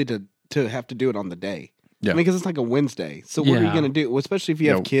it's silly to have to do it on the day. Yeah. I mean, because it's like a Wednesday. So what are you Yeah. going to do? Well, especially if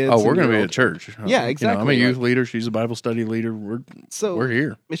you have kids. Oh, we're and going to you're be old. at church. Yeah, exactly. I'm a youth leader. She's a Bible study leader. So we're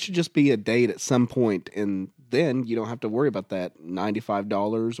here. It should just be a date at some point, and then you don't have to worry about that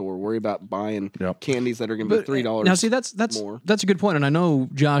 $95 or worry about buying candies that are going to be $3. Now, see, that's more. That's a good point, and I know,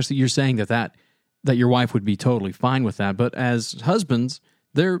 Josh, that you're saying that your wife would be totally fine with that. But as husbands,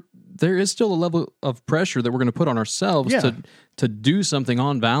 there is still a level of pressure that we're going to put on ourselves to do something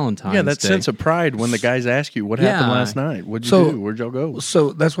on Valentine's Day. Yeah, that sense of pride when the guys ask you, what happened last night? What'd you do? Where'd y'all go?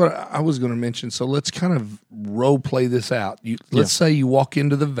 So that's what I was going to mention. So let's kind of role play this out. Let's say you walk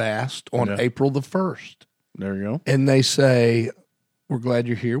into the Vast on April the 1st. There you go. And they say, we're glad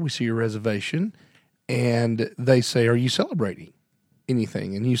you're here. We see your reservation. And they say, are you celebrating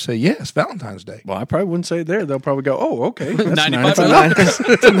anything? And you say, yes, Valentine's Day. Well, I probably wouldn't say it there. They'll probably go, oh, okay. That's $95.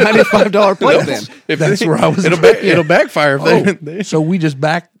 It's a $95 plate then. That's where I was. It'll backfire if they So we just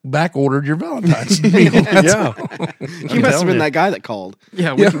back ordered your Valentine's meal. yeah. You must have been that guy that called.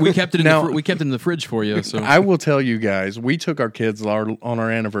 Yeah, we kept it in we kept it in the fridge for you. So I will tell you guys, we took our kids on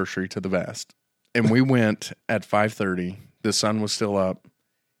our anniversary to the Vast, and we went at 5:30. The sun was still up,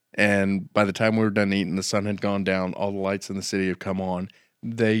 And by the time we were done eating, the sun had gone down. All the lights in the city had come on.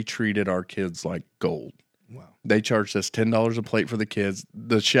 They treated our kids like gold. Wow. They charged us $10 a plate for the kids.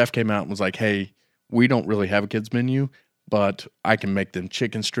 The chef came out and was like, hey, we don't really have a kids menu, but I can make them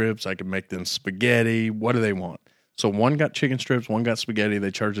chicken strips. I can make them spaghetti. What do they want? So one got chicken strips, one got spaghetti.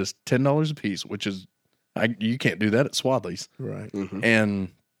 They charged us $10 a piece, which is, you can't do that at Swadley's. Right. Mm-hmm.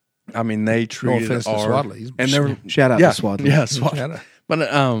 And I mean, they No treated offense to our, Swadley's. and they were, Shout out yeah, to Swadley. yeah, Swadley. Shout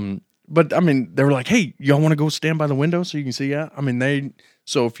out. But I mean, they were like, hey, y'all want to go stand by the window so you can see out? I mean,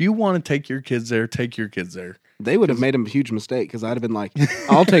 so if you want to take your kids there, take your kids there. They would have made a huge mistake because I'd have been like,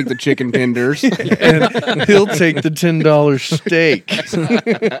 I'll take the chicken tenders. And he'll take the $10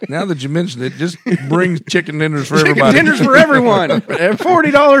 steak. Now that you mentioned it, just bring chicken tenders for Chicken everybody. tenders for everyone. At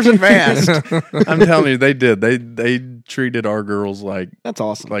 $40 and fast. I'm telling you, they did. They treated our girls like That's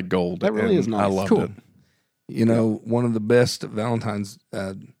awesome. gold. That really and is nice. I loved Cool. it. You know, one of the best Valentine's.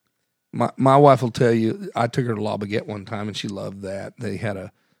 My wife will tell you. I took her to La Baguette one time, and she loved that. They had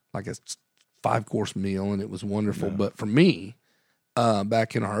a 5-course meal, and it was wonderful. Yeah. But for me,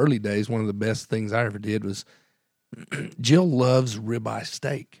 back in our early days, one of the best things I ever did was Jill loves ribeye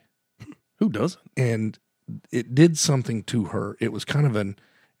steak. Who doesn't? And it did something to her. It was kind of an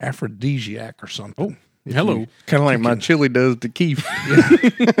aphrodisiac or something. Oh, hello. Kind of like my chili does to Keith.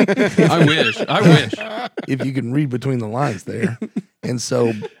 I wish. If you can read between the lines there. And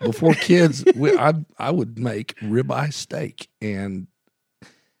so before kids, I would make ribeye steak and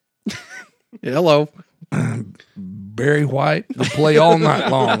Hello. Barry White to play all night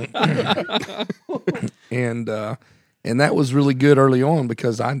long. And that was really good early on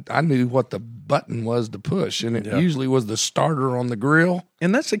because I knew what the button was to push, and it usually was the starter on the grill.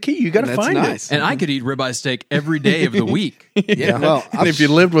 And that's the key. You got to find nice. it. And I could eat ribeye steak every day of the week. Yeah. Well, And if you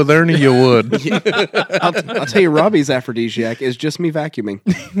lived with Ernie, you would. I'll tell you, Robbie's aphrodisiac is just me vacuuming.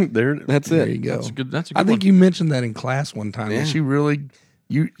 That's There you it. go. That's a good I think one. you mentioned that in class one time. Yeah. And she really,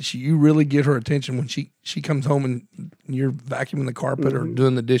 you really get her attention when she comes home and you're vacuuming the carpet or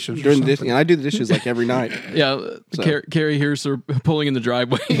doing the dishes. or During the something. dish, and I do the dishes like every night. Yeah, So. Carrie hears her pulling in the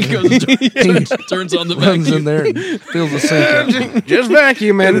driveway. He goes and turns on the Runs in vacuum. there and fills the sink up. Just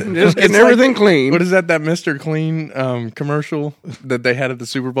vacuuming, just getting It's like- everything clean. What is that Mr. Clean commercial that they had at the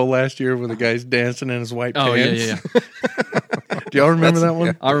Super Bowl last year where the guy's dancing in his white Oh, pants? yeah. Do y'all remember that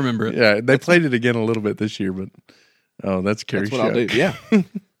one? I remember it. Yeah, they played it again a little bit this year, but that's Carrie That's what I'll do. Shuck. Yeah.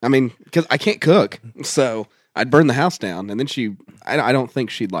 I mean, because I can't cook, so I'd burn the house down, and then I don't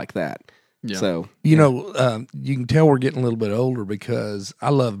think she'd like that. Yeah. So You know, you can tell we're getting a little bit older because I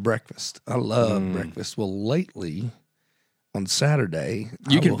love breakfast. I love breakfast. Well, lately on Saturday,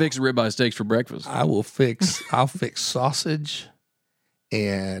 You can fix ribeye steaks for breakfast. I'll fix sausage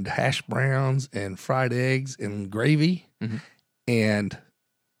and hash browns and fried eggs and gravy, and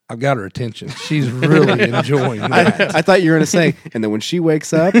I've got her attention. She's really enjoying that. I thought you were going to say, and then when she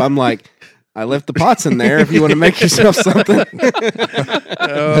wakes up, I'm like, I left the pots in there if you want to make yourself something.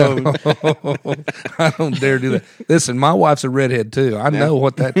 I don't dare do that. Listen, my wife's a redhead too. I know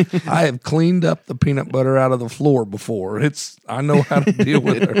what that. I have cleaned up the peanut butter out of the floor before. I know how to deal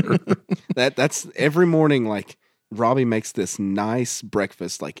with her. That's every morning. Like Robbie makes this nice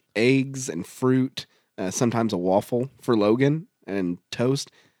breakfast, like eggs and fruit, sometimes a waffle for Logan and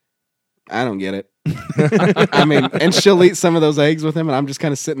toast. I don't get it. I mean, and she'll eat some of those eggs with him, and I'm just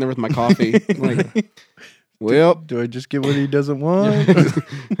kind of sitting there with my coffee. Like, well, Do I just get what he doesn't want?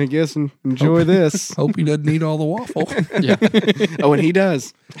 I guess enjoy this. Hope he doesn't eat all the waffle. Yeah. Oh, and he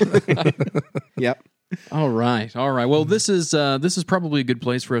does. Yep. All right. Well, this is probably a good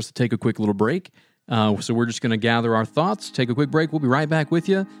place for us to take a quick little break. So we're just going to gather our thoughts, take a quick break. We'll be right back with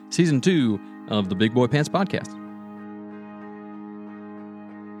you. Season 2 of the Big Boy Pants Podcast.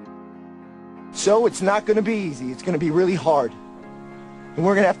 So it's not going to be easy. It's going to be really hard. And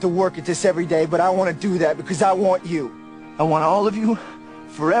we're going to have to work at this every day, but I want to do that because I want you. I want all of you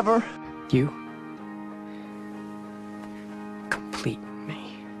forever. You complete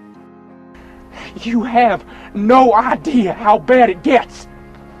me. You have no idea how bad it gets.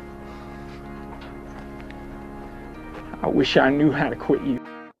 I wish I knew how to quit you.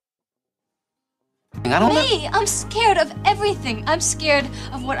 Me, I'm scared of everything. I'm scared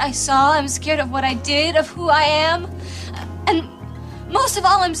of what I saw. I'm scared of what I did, of who I am. And most of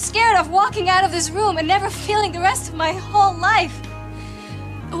all, I'm scared of walking out of this room and never feeling the rest of my whole life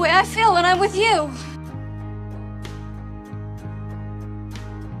the way I feel when I'm with you.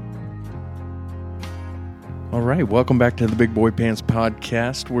 All right, welcome back to the Big Boy Pants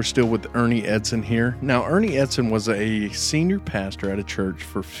Podcast. We're still with Ernie Edson here. Now, Ernie Edson was a senior pastor at a church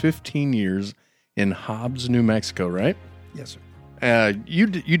for 15 years in Hobbs, New Mexico, right? Yes, sir. You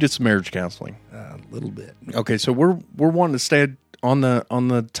did some marriage counseling. A little bit. Okay, so we're wanting to stay on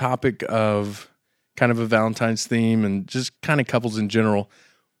the topic of kind of a Valentine's theme and just kind of couples in general.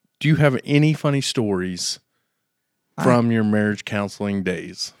 Do you have any funny stories from your marriage counseling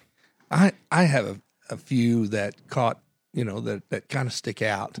days? I have a few that caught, that kind of stick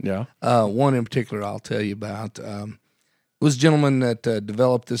out. Yeah. One in particular I'll tell you about. Was a gentleman that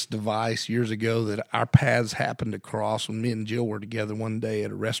developed this device years ago that our paths happened to cross when me and Jill were together one day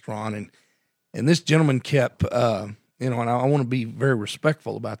at a restaurant. And this gentleman kept, and I want to be very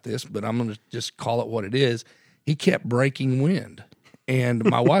respectful about this, but I'm going to just call it what it is. He kept breaking wind. And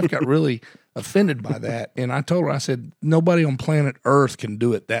my wife got really offended by that. And I told her, I said, nobody on planet Earth can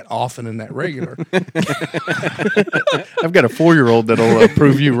do it that often and that regular. I've got a 4-year-old that'll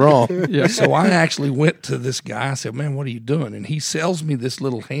prove you wrong. Yeah. So I actually went to this guy. I said, man, what are you doing? And he sells me this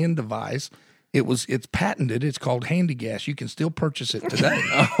little hand device. It's patented. It's called Handy Gas. You can still purchase it today.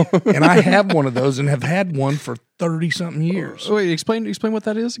 And I have one of those and have had one for 30-something years. Wait, explain what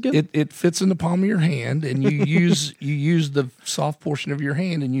that is again? It fits in the palm of your hand, and you use the soft portion of your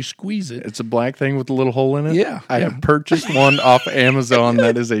hand, and you squeeze it. It's a black thing with a little hole in it? Yeah. I have purchased one off Amazon.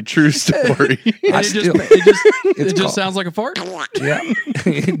 That is a true story. It just sounds like a fart? Yeah.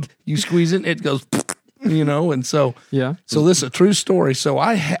 You squeeze it, it goes, and so yeah. So this is a true story. So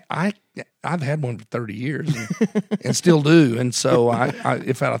I've had one for 30 years and still do. And so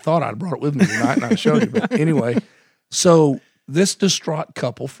if I'd have thought, I'd have brought it with me tonight and I'd showed you. But anyway, so this distraught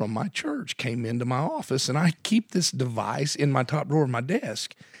couple from my church came into my office, and I keep this device in my top drawer of my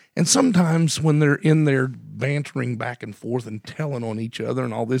desk. And sometimes when they're in there bantering back and forth and telling on each other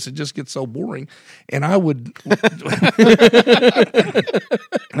and all this, it just gets so boring. And I would, and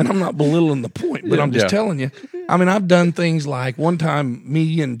I'm not belittling the point, but I'm just telling you. I mean, I've done things like one time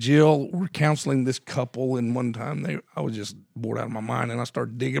me and Jill were counseling this couple, and one time I was just bored out of my mind, and I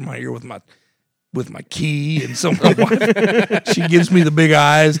started digging my ear with my key, and so my wife, she gives me the big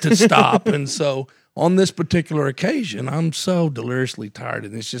eyes to stop, and so on this particular occasion, I'm so deliriously tired,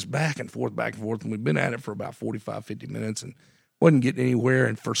 and it's just back and forth, and we've been at it for about 45, 50 minutes and wasn't getting anywhere.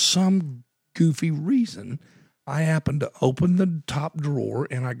 And for some goofy reason, I happened to open the top drawer,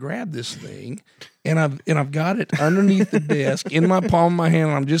 and I grabbed this thing, and I've got it underneath the desk in my palm of my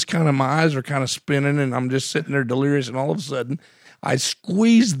hand, and I'm just my eyes are kind of spinning, and I'm just sitting there delirious, and all of a sudden, I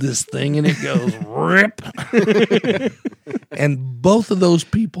squeezed this thing, and it goes rip. And both of those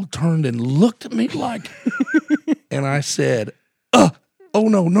people turned and looked at me and I said, oh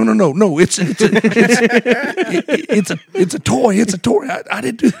no, it's a toy. It's a toy. I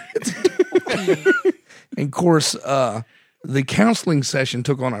didn't do it. It's a toy. And of course, the counseling session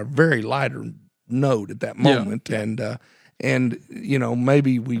took on a very lighter note at that moment. Yeah. And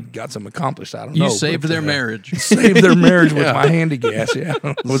maybe we got some accomplished. I don't know. You saved their marriage. Saved their marriage with my Handy Gas. Yeah.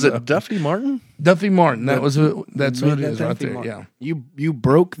 Was it Duffy Martin? Duffy Martin. That's what it is right there. Martin. Yeah. You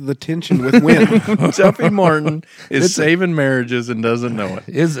broke the tension with wind. Duffy Martin is saving marriages and doesn't know it.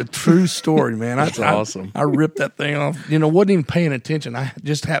 It's a true story, man. That's awesome. I ripped that thing off. Wasn't even paying attention. I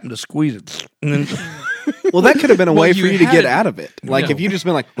just happened to squeeze it. And then, well, that could have been a way for you to get out of it. Like if you just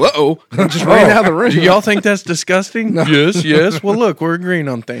been like, "Uh-oh," and just ran out of the room. Do y'all think that's disgusting? No. Yes. Well, look, we're agreeing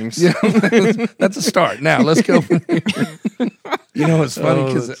on things. Yeah, that's a start. Now let's go from here. It's funny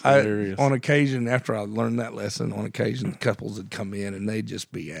because on occasion, after I learned that lesson, on occasion couples would come in and they'd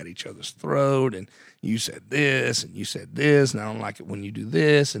just be at each other's throat, and you said this and you said this, and I don't like it when you do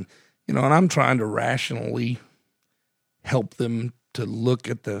this, and and I'm trying to rationally help them to look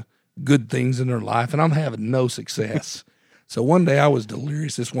at the good things in their life, and I'm having no success. So one day I was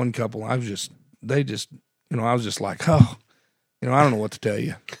delirious. This one couple, I was just like, I don't know what to tell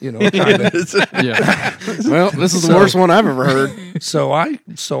you. Kinda. Yeah. Well, this is the worst one I've ever heard. So I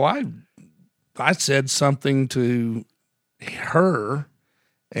said something to her,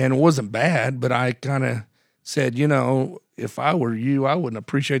 and it wasn't bad, but I kind of said, if I were you, I wouldn't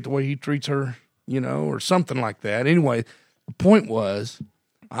appreciate the way he treats her, or something like that. Anyway, the point was,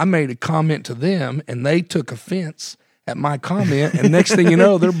 I made a comment to them, and they took offense at my comment, and next thing you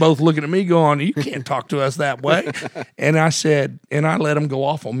know, they're both looking at me going, "You can't talk to us that way." And I said, and I let them go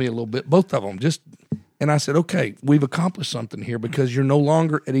off on me a little bit, both of them, and I said, "Okay, we've accomplished something here because you're no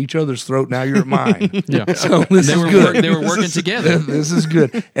longer at each other's throat. Now you're at mine." Yeah. So this is good. They were working together. This is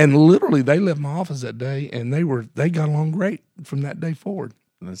good. And literally, they left my office that day, and they got along great from that day forward.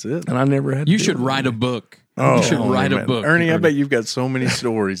 That's it. And I never had. You should write a book. You should write a book, Ernie. I bet you've got so many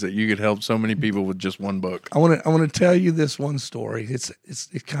stories that you could help so many people with just one book. I want to tell you this one story. It's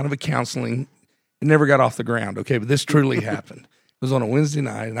kind of a counseling. It never got off the ground, okay, but this truly happened. It was on a Wednesday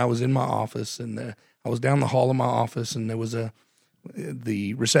night, and I was in my office, and I was down the hall of my office, and there was a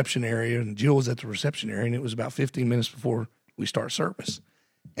the reception area, and Jill was at the reception area, and it was about 15 minutes before we start service.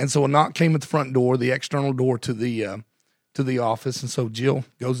 And so a knock came at the front door, the external door to the office, and so Jill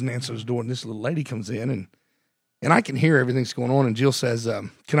goes and answers the door, and this little lady comes in, and I can hear everything's going on, and Jill says,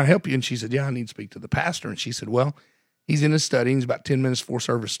 can I help you? And she said, yeah, I need to speak to the pastor. And she said, well, he's in his study, he's about 10 minutes before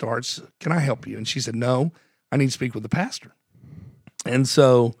service starts. Can I help you? And she said, no, I need to speak with the pastor. And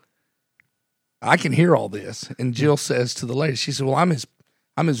so I can hear all this, and Jill says to the lady, she said, well,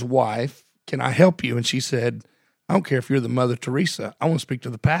 I'm his wife. Can I help you? And she said, I don't care if you're the Mother Teresa. I want to speak to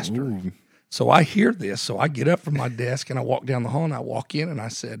the pastor. Ooh. So I hear this. So I get up from my desk, and I walk down the hall, and I walk in, and I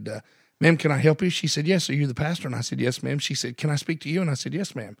said, ma'am, can I help you? She said, yes. Are you the pastor? And I said, yes, ma'am. She said, can I speak to you? And I said,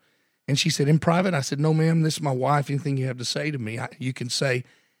 yes, ma'am. And she said, in private? I said, no, ma'am, this is my wife. Anything you have to say to me, you can say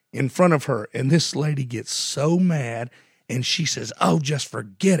in front of her. And this lady gets so mad, and she says, oh, just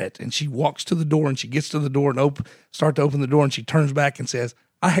forget it. And she walks to the door, and she gets to the door and start to open the door, and she turns back and says,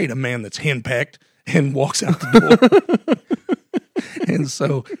 I hate a man that's henpecked, and walks out the door. And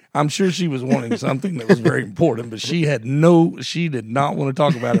so I'm sure she was wanting something that was very important, but she did not want to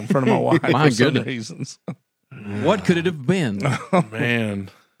talk about it in front of my wife for some reasons. What could it have been? Oh, man.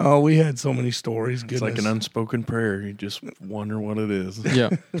 Oh, we had so many stories. It's like an unspoken prayer. You just wonder what it is.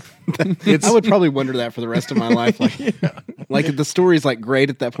 Yeah. I would probably wonder that for the rest of my life. Like if the story's like great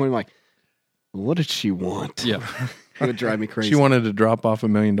at that point, I'm like, what did she want? Yeah. It would drive me crazy. She wanted to drop off $1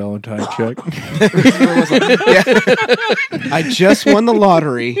 million tie check. I just won the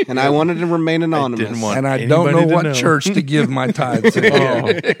lottery, and I wanted to remain anonymous. And I don't know what church to give my tithes to.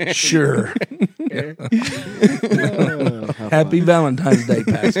 Oh, sure. Happy Valentine's Day,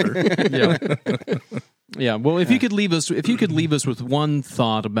 Pastor. Yeah. Yeah. Well, if you could leave us with one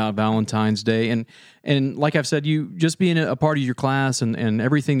thought about Valentine's Day, and like I've said, you just being a part of your class and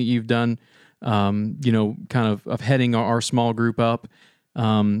everything that you've done, kind of heading our small group up,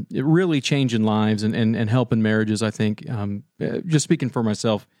 it really changing lives and helping marriages. I think, just speaking for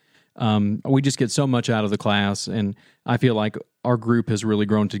myself, we just get so much out of the class, and I feel like our group has really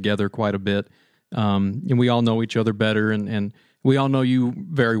grown together quite a bit. And we all know each other better, and we all know you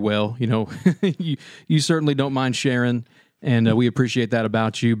very well. You know, you certainly don't mind sharing, and we appreciate that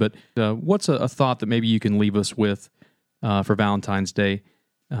about you. But what's a thought that maybe you can leave us with for Valentine's Day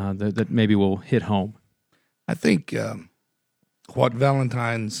that maybe will hit home? I think what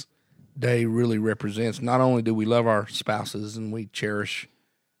Valentine's Day really represents, not only do we love our spouses and we cherish,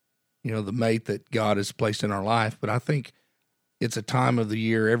 the mate that God has placed in our life, but I think it's a time of the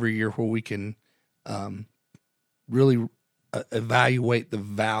year, every year, where we can really evaluate the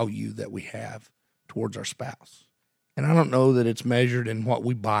value that we have towards our spouse. And I don't know that it's measured in what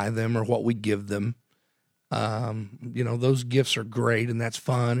we buy them or what we give them. Those gifts are great, and that's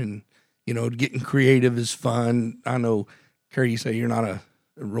fun, and getting creative is fun. I know, Carrie, you say you're not a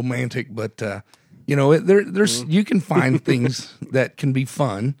romantic, but there's you can find things that can be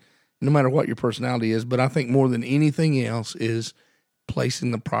fun, no matter what your personality is. But I think more than anything else is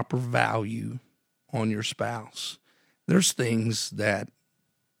placing the proper value on your spouse. There's things that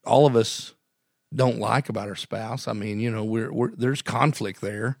all of us don't like about our spouse. I mean, there's conflict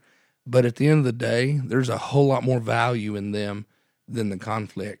there. But at the end of the day, there's a whole lot more value in them than the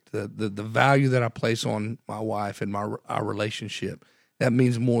conflict. The value that I place on my wife and our relationship, that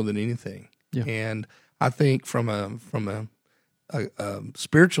means more than anything. Yeah. And I think from a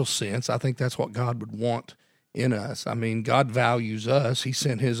spiritual sense, I think that's what God would want in us. I mean, God values us. He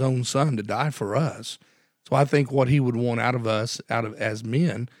sent His own Son to die for us. So I think what He would want out of us, as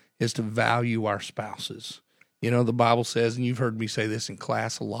men, is to value our spouses. The Bible says, and you've heard me say this in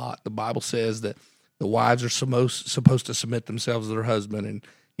class a lot, the Bible says that the wives are supposed to submit themselves to their husband. And,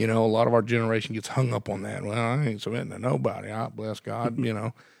 a lot of our generation gets hung up on that. Well, I ain't submitting to nobody. I bless God,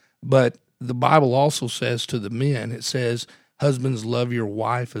 But the Bible also says to the men, it says, husbands, love your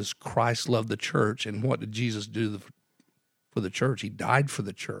wife as Christ loved the church. And what did Jesus do for the church? He died for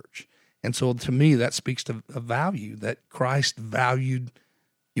the church. And so to me, that speaks to a value, that Christ valued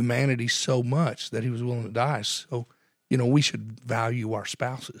humanity so much that He was willing to die. So, we should value our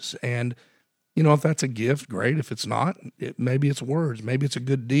spouses. And, if that's a gift, great. If it's not, maybe it's words. Maybe it's a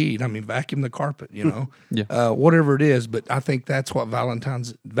good deed. I mean, vacuum the carpet, Yeah. Whatever it is. But I think that's what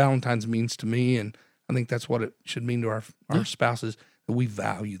Valentine's means to me. And I think that's what it should mean to our spouses, that we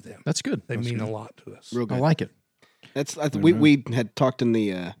value them. That's good. They mean a lot to us. Real good. I like it. We had talked in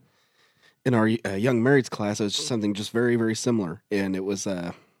the in our young marrieds class. It was something just very, very similar, and it was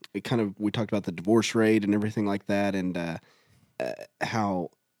we talked about the divorce rate and everything like that, and how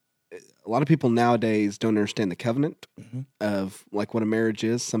a lot of people nowadays don't understand the covenant of like what a marriage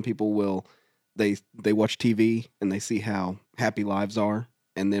is. Some people will they watch TV and they see how happy lives are.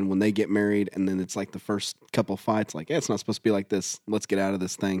 And then when they get married, and then it's like the first couple fights, like, it's not supposed to be like this. Let's get out of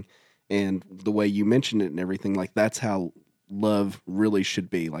this thing. And the way you mentioned it and everything, like, that's how love really should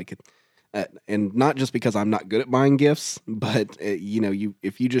be. Like, and not just because I'm not good at buying gifts, but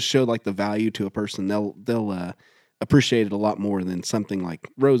if you just show like the value to a person, they'll appreciate it a lot more than something like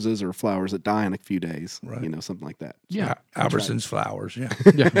roses or flowers that die in a few days. Right. Something like that. Yeah, Albertsons flowers. Yeah.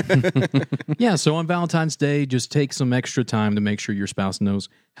 Yeah. So on Valentine's Day, just take some extra time to make sure your spouse knows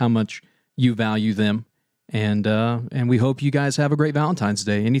how much you value them, and we hope you guys have a great Valentine's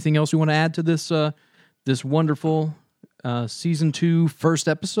Day. Anything else you want to add to this this wonderful season 2 first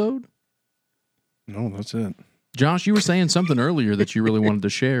episode? No, that's it. Josh, you were saying something earlier that you really wanted to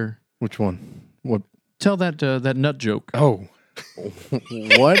share. Which one? What? Tell that nut joke. Oh,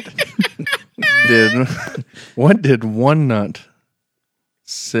 what did one nut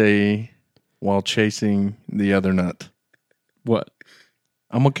say while chasing the other nut? What?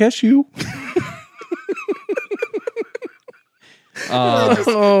 I'm gonna catch you. I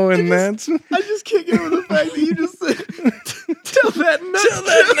just can't get over the fact that you just said, tell that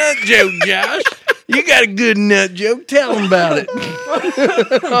nut joke, Josh. You got a good nut joke. Tell him about it.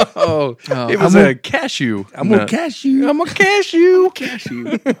 It was a cashew. I'm going to cash you. I'm going to cash you.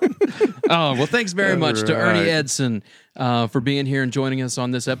 Oh, well, thanks very much to Ernie Edson for being here and joining us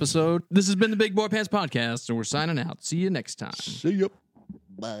on this episode. This has been the Big Boy Pants Podcast, and we're signing out. See you next time. See ya.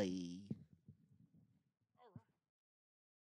 Bye.